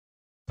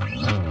His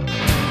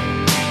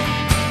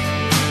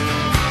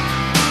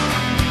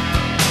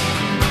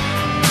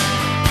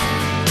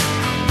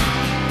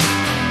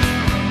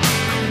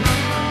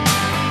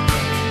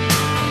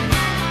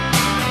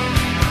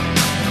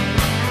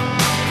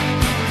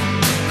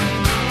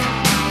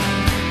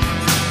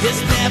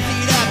bare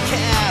feet are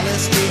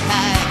callous, he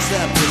hikes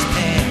up his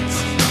pants.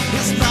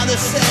 His mother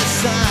says,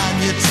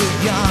 son, you're too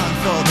young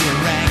for the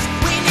ranks.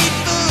 We need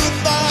food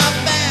for our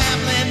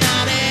family,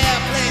 not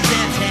airplanes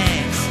and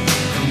tanks.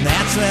 And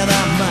that's where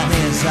the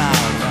money's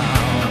all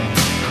wrong.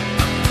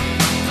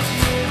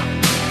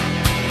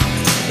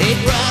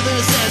 8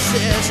 brothers and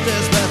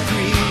sisters, but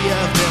 3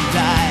 of them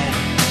died.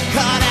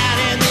 Caught out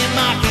in the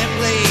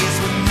marketplace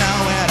with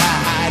nowhere to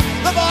hide.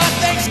 The boy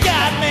thinks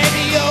God may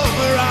be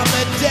over on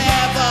the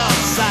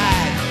devil's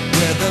side,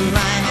 where the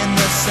line in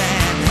the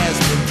sand has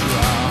been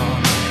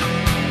drawn.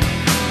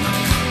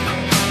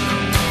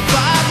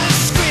 Father's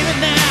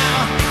screaming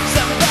now,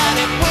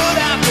 somebody put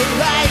out the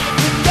light.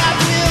 If God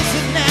wills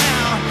it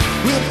now,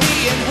 we'll be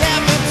in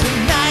heaven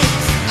tonight.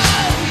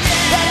 Oh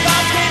yeah! That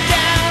bomb came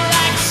down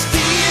like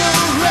steel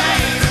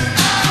rain.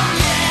 Oh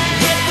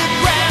yeah! Hit the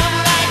ground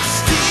like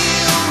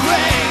steel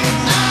rain.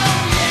 Oh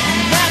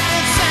yeah!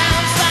 Nothing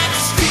sounds like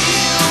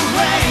steel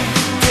rain.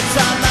 It's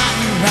our lot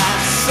in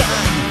life,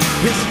 son.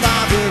 His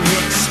father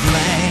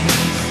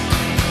explains.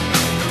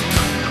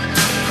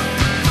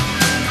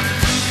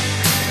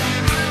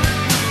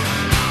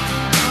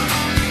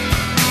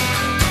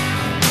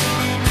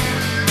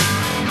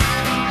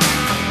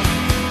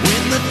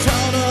 When the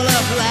total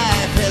of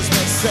life has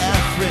been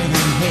suffering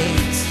and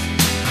hate,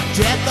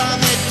 death on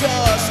the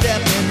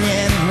doorstep and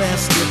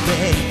endless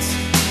debate,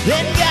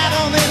 then God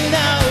only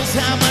knows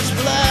how much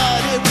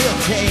blood it will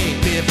take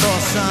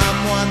before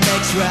someone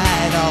makes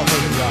right all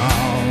the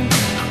wrong.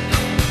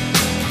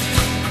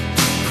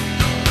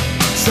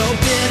 So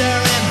bitter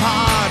and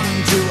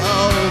hardened, too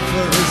old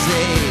for his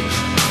age,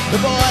 the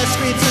boy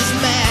screams his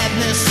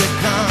madness,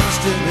 succumbs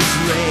to his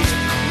rage.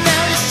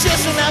 Now he's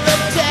just another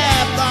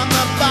death on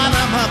the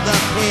bottom of the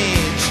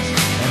page,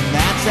 and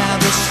that's how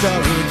the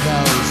story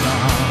goes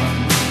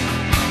on.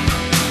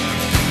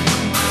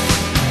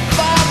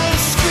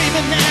 Father's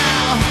screaming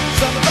now,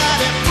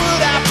 somebody put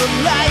out the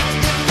light.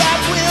 If God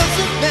wills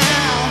it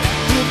now,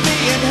 we'll be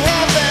in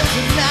heaven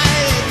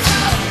tonight.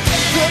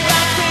 The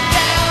lights came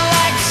down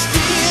like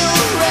steel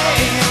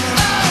rain,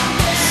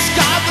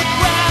 scarred the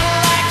ground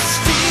like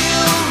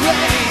steel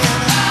rain,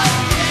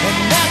 and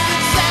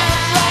nothing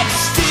sounds like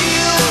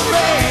steel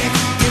rain.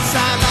 It's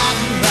our lot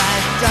in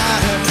life,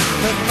 daughter,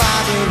 the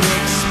father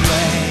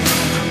explains.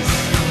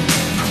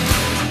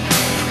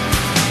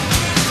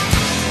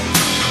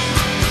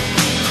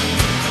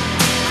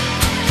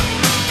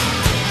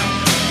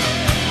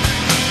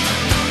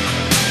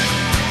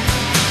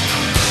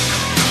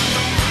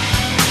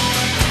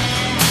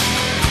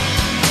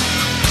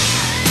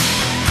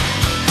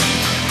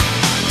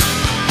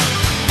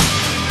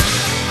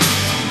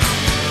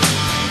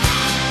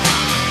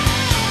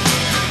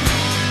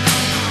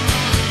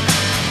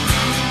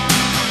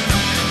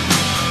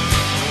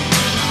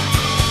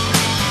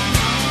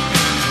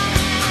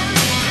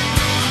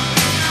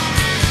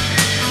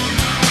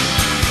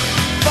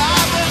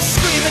 Father's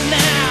screaming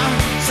now,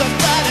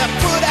 somebody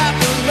put out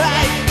the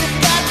light. If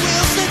God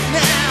wills it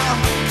now,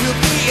 we'll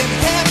be in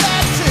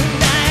heaven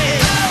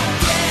tonight.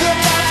 The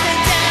lights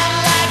came down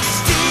like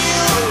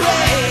steel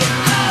rain.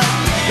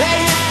 They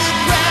hit the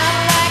ground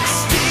like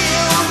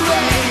steel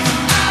rain.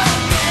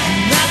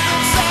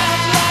 Nothing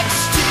sounds like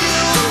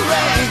steel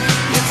rain.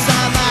 It's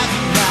our lot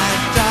in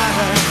life,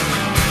 daughter.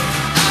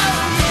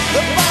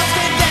 The bombs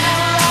came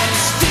down like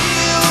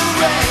steel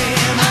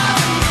rain.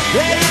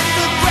 They hit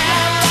the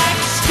ground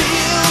like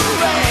steel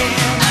rain.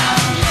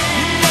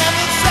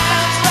 Nothing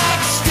sounds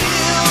like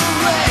steel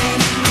rain.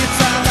 It's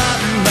our lot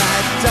in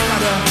life,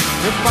 daughter.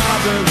 The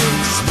father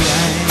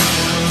explains.